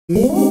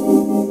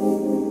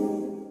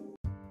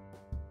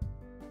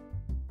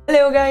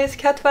Hello guys,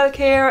 Catfalk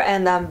here,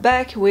 and I'm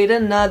back with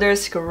another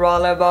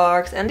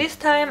ScrawlrBox, and this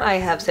time I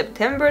have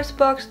September's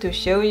box to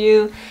show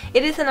you.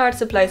 It is an art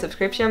supply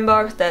subscription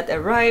box that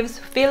arrives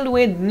filled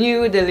with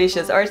new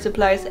delicious art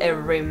supplies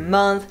every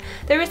month.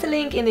 There is a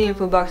link in the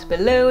info box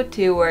below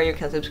to where you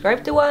can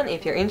subscribe to one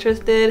if you're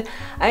interested.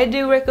 I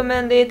do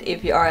recommend it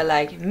if you are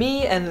like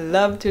me and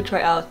love to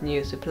try out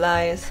new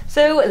supplies.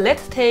 So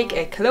let's take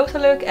a closer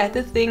look at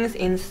the things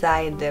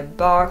inside the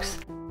box.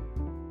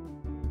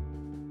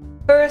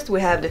 First,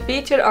 we have the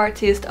featured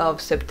artist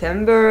of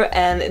September,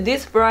 and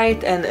this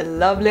bright and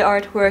lovely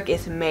artwork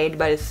is made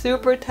by the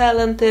super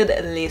talented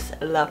Liz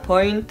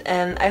Lapointe,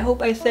 and I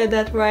hope I said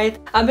that right.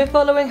 I've been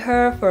following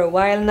her for a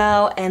while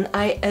now, and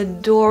I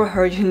adore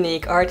her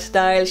unique art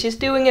style. She's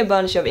doing a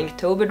bunch of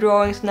Inktober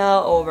drawings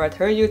now over at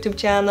her YouTube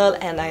channel,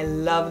 and I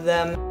love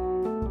them.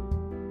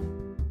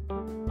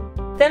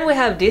 Then we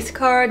have this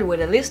card with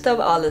a list of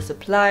all the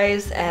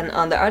supplies, and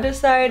on the other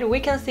side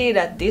we can see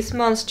that this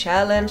month's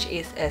challenge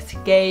is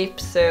escape,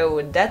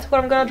 so that's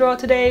what I'm gonna draw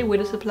today with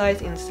the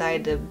supplies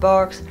inside the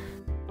box.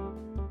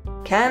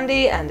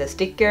 Candy and the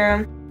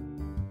sticker.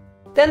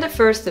 Then the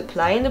first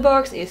supply in the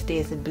box is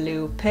this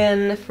blue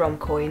pen from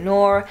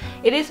Canon.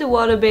 It is a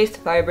water-based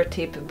fiber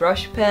tip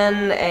brush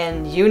pen,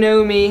 and you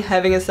know me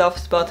having a soft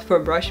spot for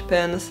brush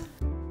pens.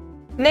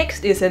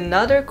 Next is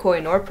another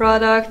Canon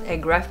product, a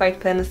graphite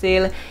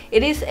pencil.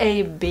 It is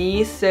a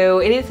B, so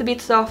it is a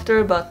bit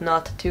softer but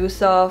not too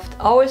soft.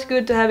 Always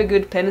good to have a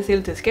good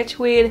pencil to sketch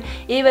with,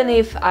 even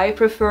if I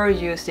prefer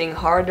using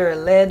harder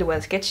lead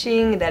when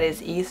sketching, that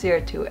is easier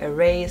to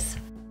erase.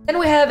 Then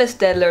we have a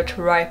Staedtler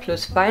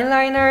Tri-Plus fine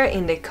liner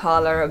in the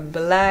color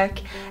black,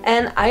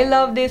 and I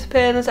love these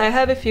pens. I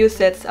have a few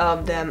sets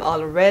of them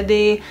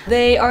already.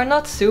 They are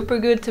not super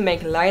good to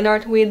make line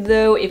art with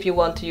though, if you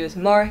want to use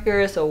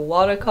markers or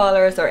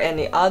watercolors or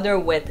any other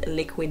wet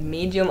liquid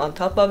medium on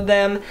top of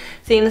them,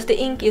 since the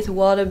ink is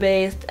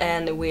water-based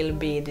and will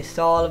be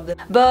dissolved.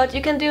 But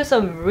you can do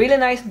some really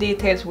nice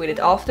details with it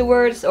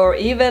afterwards, or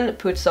even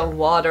put some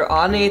water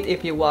on it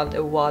if you want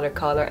a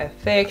watercolor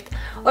effect,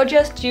 or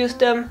just use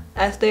them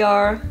as they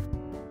are.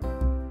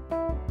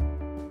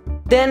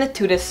 Then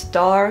to the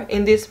star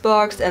in this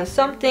box, and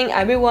something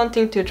I've been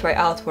wanting to try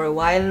out for a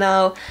while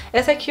now,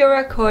 a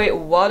Sakura Koi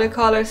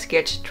watercolor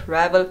sketch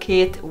travel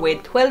kit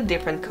with 12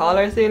 different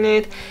colors in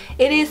it.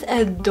 It is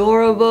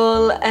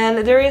adorable,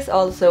 and there is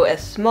also a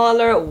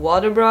smaller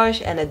water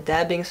brush and a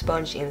dabbing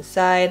sponge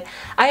inside.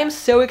 I am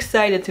so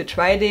excited to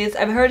try this.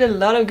 I've heard a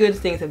lot of good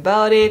things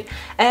about it,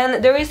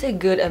 and there is a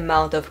good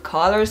amount of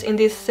colors in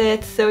this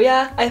set, so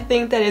yeah, I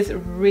think that is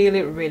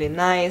really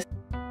nice.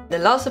 The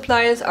last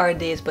supplies are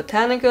this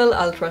botanical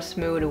ultra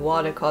smooth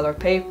watercolor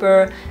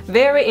paper.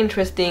 Very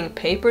interesting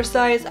paper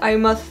size, I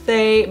must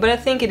say, but I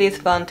think it is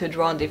fun to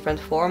draw in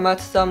different formats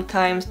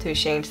sometimes to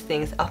change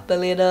things up a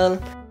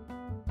little.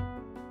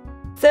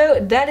 So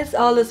that is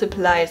all the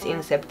supplies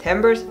in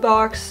September's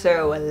box,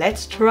 so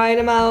let's try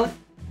them out.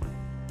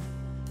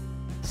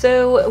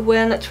 So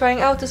when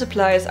trying out the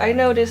supplies, I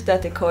noticed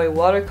that the Koi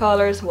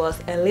watercolors was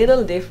a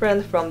little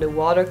different from the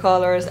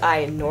watercolors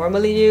I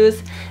normally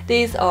use.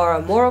 These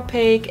are more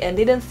opaque and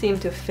didn't seem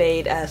to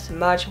fade as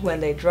much when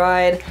they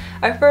dried.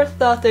 I first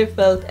thought they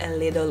felt a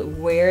little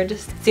weird,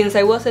 since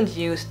I wasn't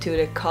used to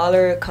the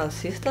color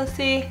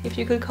consistency, if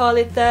you could call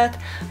it that,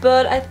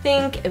 but I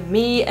think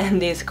me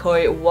and these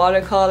Koi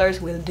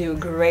watercolors will do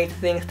great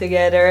things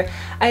together.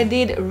 I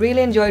did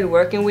really enjoy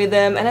working with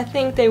them, and I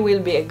think they will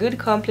be a good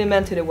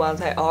complement to the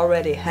ones I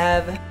already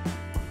have.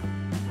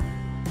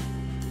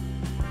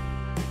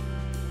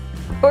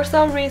 For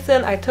some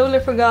reason I totally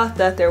forgot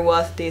that there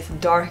was this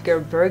darker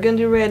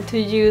burgundy red to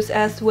use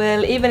as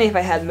well, even if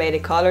I had made a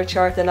color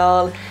chart and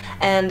all.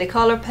 And the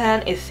color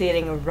pan is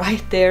sitting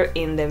right there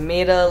in the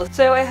middle.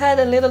 So I had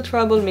a little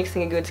trouble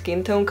mixing a good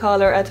skin tone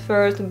color at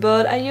first,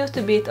 but I used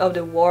a bit of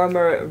the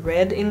warmer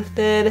red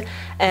instead,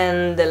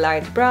 and the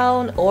light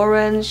brown,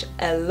 orange,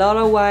 a lot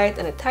of white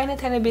and a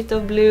tiny bit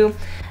of blue.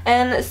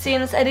 And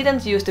since I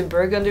didn't use the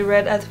burgundy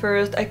red at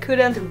first, I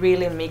couldn't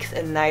really mix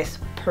a nice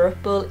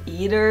purple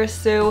either,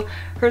 so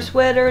her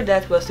sweater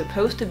that was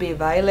supposed to be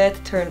violet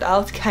turned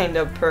out kind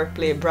of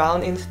purpley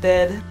brown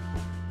instead.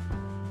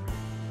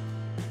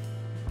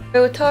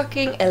 So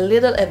talking a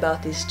little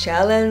about this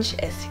challenge,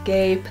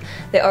 escape,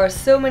 there are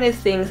so many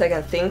things I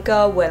can think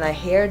of when I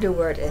hear the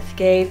word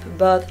escape,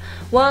 but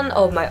one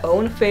of my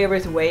own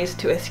favorite ways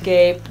to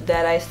escape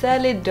that I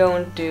sadly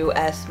don't do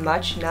as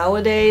much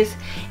nowadays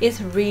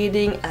is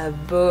reading a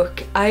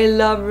book. I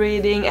love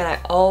reading and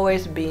I've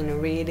always been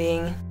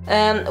reading.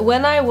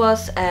 When I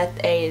was at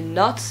a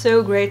not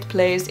so great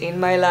place in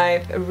my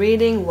life,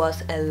 reading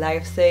was a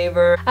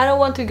lifesaver. I don't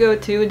want to go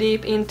too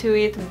deep into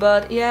it,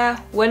 but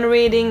yeah, when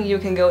reading you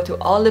can go to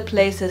all the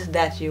places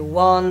that you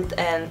want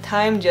and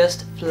time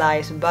just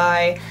flies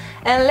by.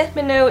 and let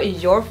me know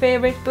your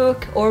favorite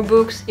book or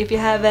books. If you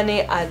have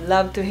any, I'd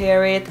love to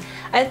hear it.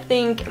 I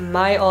think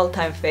my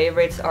all-time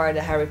favorites are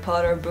the Harry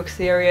Potter book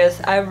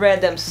series. I've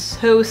read them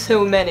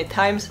so many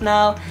times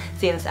now,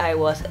 since I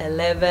was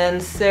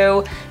 11,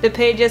 so the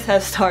pages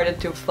have started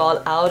to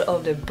fall out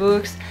of the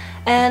books,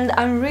 and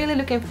I'm really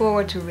looking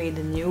forward to read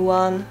the new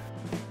one.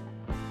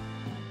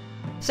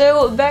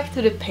 So back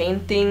to the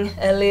painting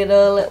a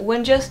little.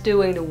 When just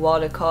doing the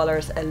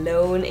watercolors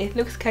alone, it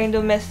looks kind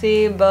of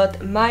messy,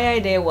 but my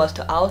idea was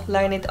to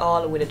outline it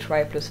all with a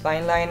Tri-Plus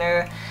fine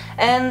liner,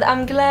 and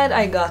I'm glad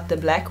I got the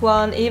black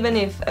one, even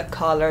if a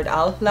colored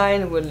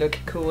outline would look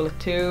cool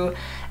too.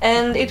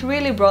 And it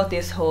really brought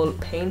this whole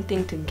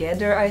painting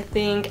together, I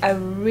think. I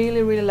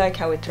really like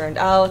how it turned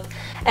out.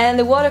 And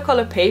the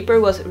watercolor paper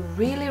was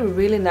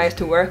really nice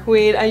to work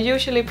with. I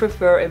usually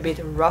prefer a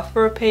bit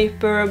rougher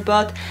paper,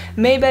 but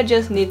maybe I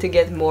just need to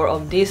get more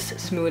of this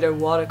smoother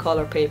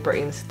watercolor paper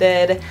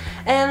instead.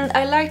 And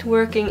I liked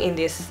working in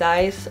this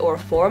size or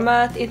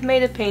format. It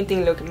made the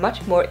painting look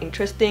much more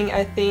interesting,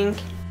 I think.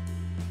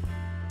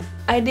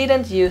 I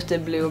didn't use the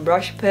blue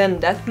brush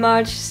pen that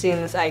much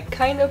since I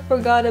kind of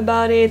forgot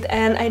about it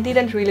and I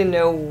didn't really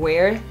know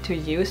where to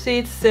use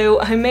it,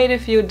 so I made a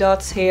few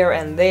dots here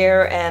and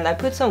there and I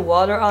put some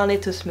water on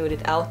it to smooth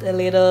it out a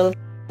little.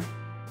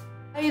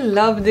 I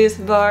love this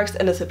box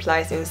and the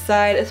supplies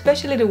inside,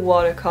 especially the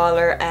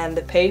watercolor and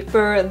the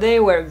paper. They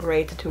were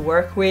great to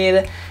work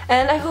with,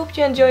 and I hope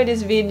you enjoyed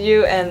this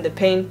video and the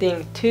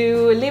painting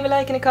too. Leave a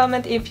like and a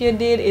comment if you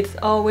did, it's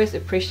always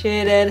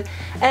appreciated.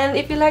 And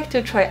if you like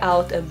to try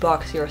out a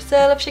box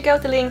yourself, check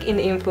out the link in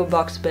the info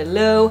box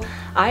below.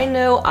 I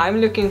know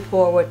I'm looking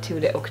forward to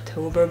the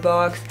October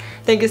box.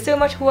 Thank you so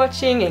much for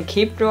watching and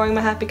keep drawing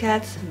my happy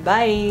cats.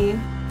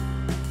 Bye!